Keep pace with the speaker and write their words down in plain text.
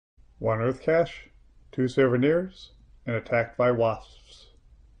1 earth cache, 2 souvenirs, and attacked by wasps.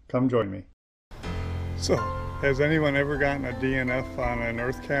 Come join me. So, has anyone ever gotten a DNF on an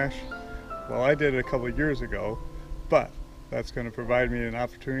earth cache? Well, I did it a couple of years ago, but that's going to provide me an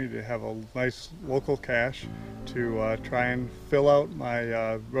opportunity to have a nice local cache to try and fill out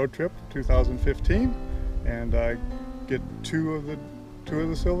my road trip 2015 and get two of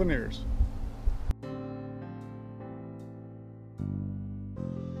the souvenirs.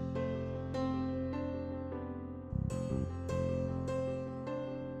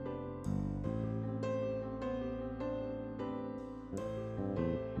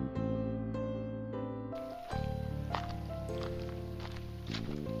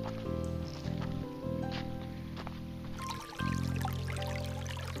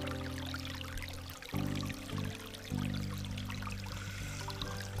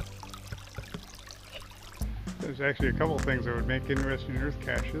 There's actually a couple of things that would make interesting earth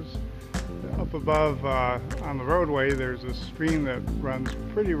caches. Up above on the roadway there's a stream that runs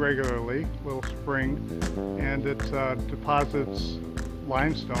pretty regularly, a little spring, and it deposits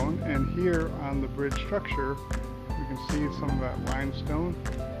limestone, and here on the bridge structure you can see some of that limestone.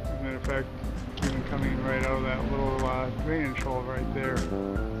 As a matter of fact, even coming right out of that little drainage hole right there,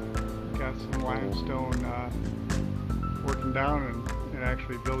 got some limestone working down and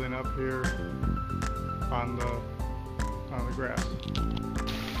actually building up here on the grass.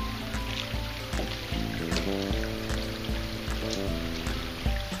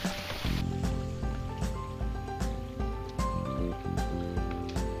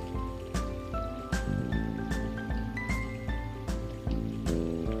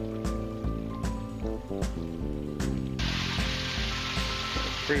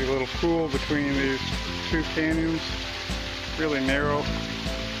 Pretty little pool between these two canyons, really narrow.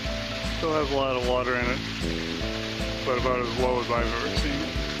 Still has a lot of water in it, but about as low as I've ever seen it.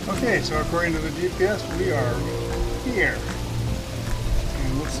 Okay, so according to the GPS, we are here.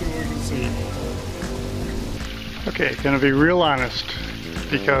 And let's see what we can see. Okay, gonna be real honest,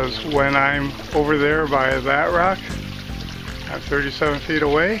 because when I'm over there by that rock, I'm 37 feet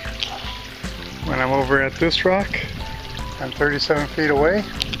away. When I'm over at this rock, I'm 37 feet away.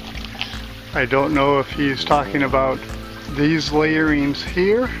 I don't know if he's talking about these layerings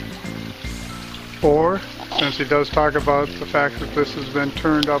here, or, since he does talk about the fact that this has been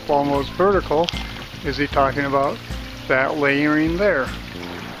turned up almost vertical, is he talking about that layering there?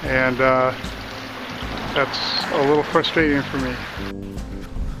 And that's a little frustrating for me.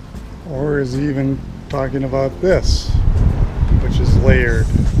 Or is he even talking about this, which is layered?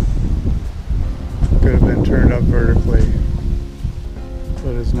 Could have been turned up vertically,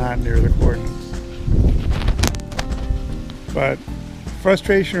 but is not near the coordinates. But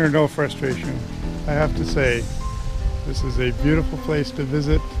frustration or no frustration, I have to say, this is a beautiful place to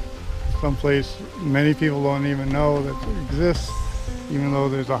visit, someplace many people don't even know that exists, even though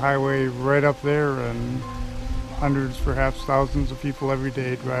there's a highway right up there and hundreds, perhaps thousands of people every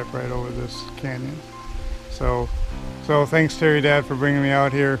day drive right over this canyon. So thanks Terry Dad for bringing me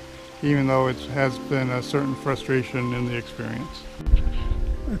out here, even though it has been a certain frustration in the experience.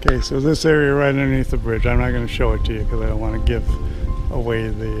 Okay, so this area right underneath the bridge, I'm not going to show it to you because I don't want to give away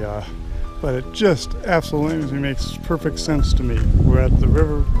the but it just absolutely makes perfect sense to me. We're at the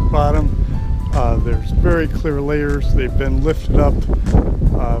river bottom. There's very clear layers. They've been lifted up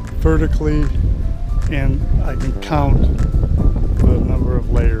vertically, and I can count the number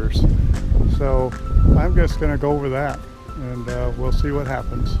of layers. So I'm just going to go over that, and we'll see what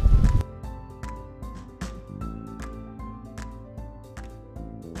happens.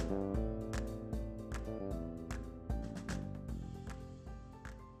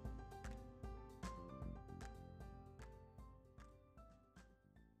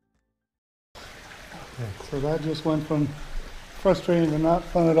 So that just went from frustrating to not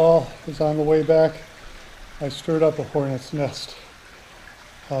fun at all, because on the way back I stirred up a hornet's nest.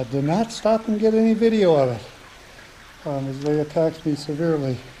 Did not stop and get any video of it, as they attacked me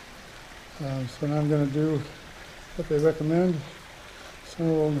severely. So now I'm going to do what they recommend. Some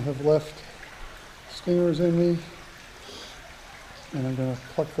of them have left stingers in me, and I'm going to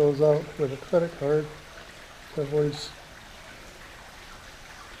pluck those out with a credit card to avoid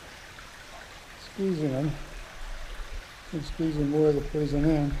squeezing them and squeezing more of the poison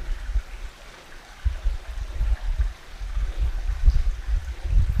in.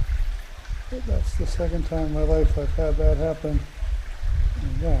 But that's the second time in my life I've had that happen,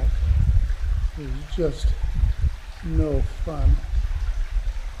 and that is just no fun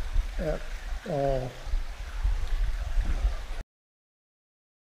at all.